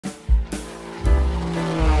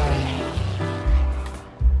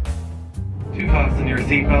your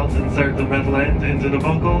seatbelt, insert the metal end into the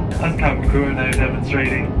buckle, as cabin crew are now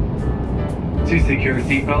demonstrating. To secure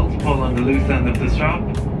seatbelt, pull on the loose end of the strap.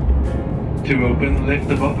 To open, lift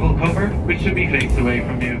the buckle cover, which should be faced away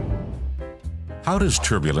from you. How does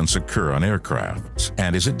turbulence occur on aircraft,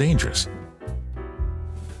 and is it dangerous?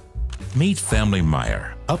 Meet family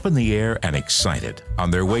Meyer, up in the air and excited,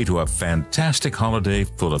 on their way to a fantastic holiday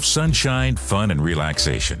full of sunshine, fun, and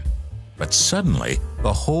relaxation. But suddenly,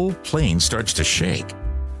 the whole plane starts to shake.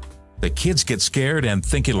 The kids get scared and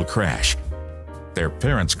think it'll crash. Their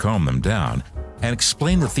parents calm them down and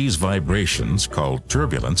explain that these vibrations, called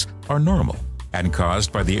turbulence, are normal and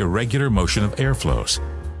caused by the irregular motion of airflows.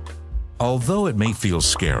 Although it may feel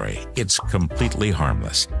scary, it's completely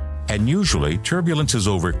harmless, and usually turbulence is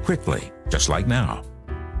over quickly, just like now.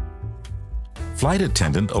 Flight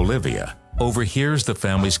attendant Olivia overhears the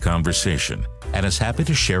family's conversation and is happy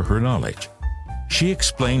to share her knowledge. She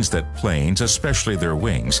explains that planes, especially their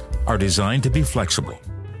wings, are designed to be flexible.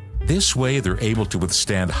 This way they're able to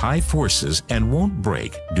withstand high forces and won't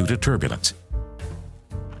break due to turbulence.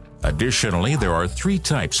 Additionally, there are 3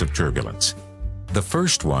 types of turbulence. The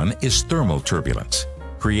first one is thermal turbulence,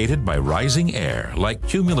 created by rising air like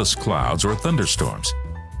cumulus clouds or thunderstorms.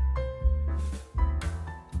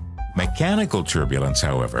 Mechanical turbulence,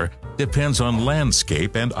 however, depends on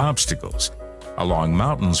landscape and obstacles. Along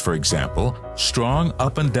mountains, for example, strong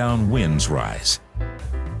up and down winds rise.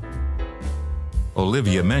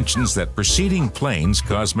 Olivia mentions that preceding planes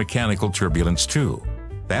cause mechanical turbulence too.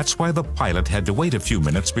 That's why the pilot had to wait a few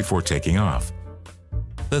minutes before taking off.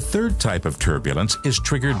 The third type of turbulence is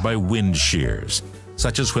triggered by wind shears,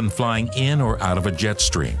 such as when flying in or out of a jet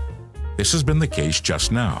stream. This has been the case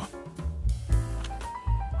just now.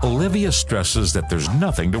 Olivia stresses that there's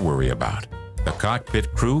nothing to worry about. The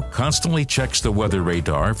cockpit crew constantly checks the weather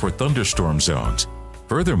radar for thunderstorm zones.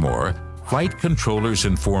 Furthermore, flight controllers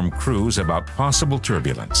inform crews about possible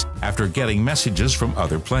turbulence after getting messages from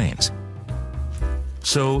other planes.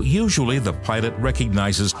 So usually the pilot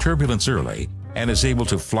recognizes turbulence early and is able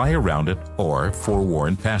to fly around it or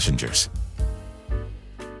forewarn passengers.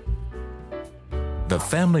 The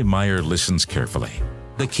family Meyer listens carefully.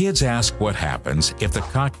 The kids ask what happens if the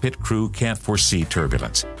cockpit crew can't foresee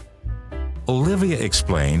turbulence. Olivia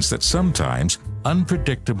explains that sometimes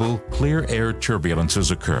unpredictable clear air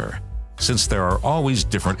turbulences occur, since there are always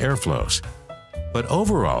different airflows. But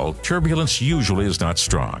overall, turbulence usually is not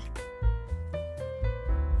strong.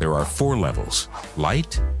 There are 4 levels: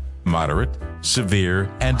 light, moderate, severe,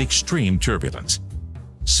 and extreme turbulence.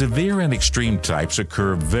 Severe and extreme types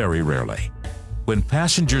occur very rarely. When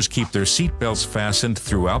passengers keep their seatbelts fastened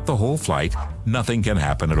throughout the whole flight, nothing can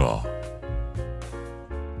happen at all.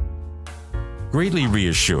 Greatly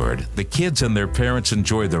reassured, the kids and their parents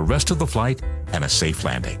enjoy the rest of the flight and a safe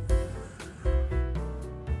landing.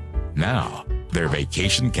 Now, their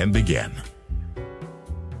vacation can begin.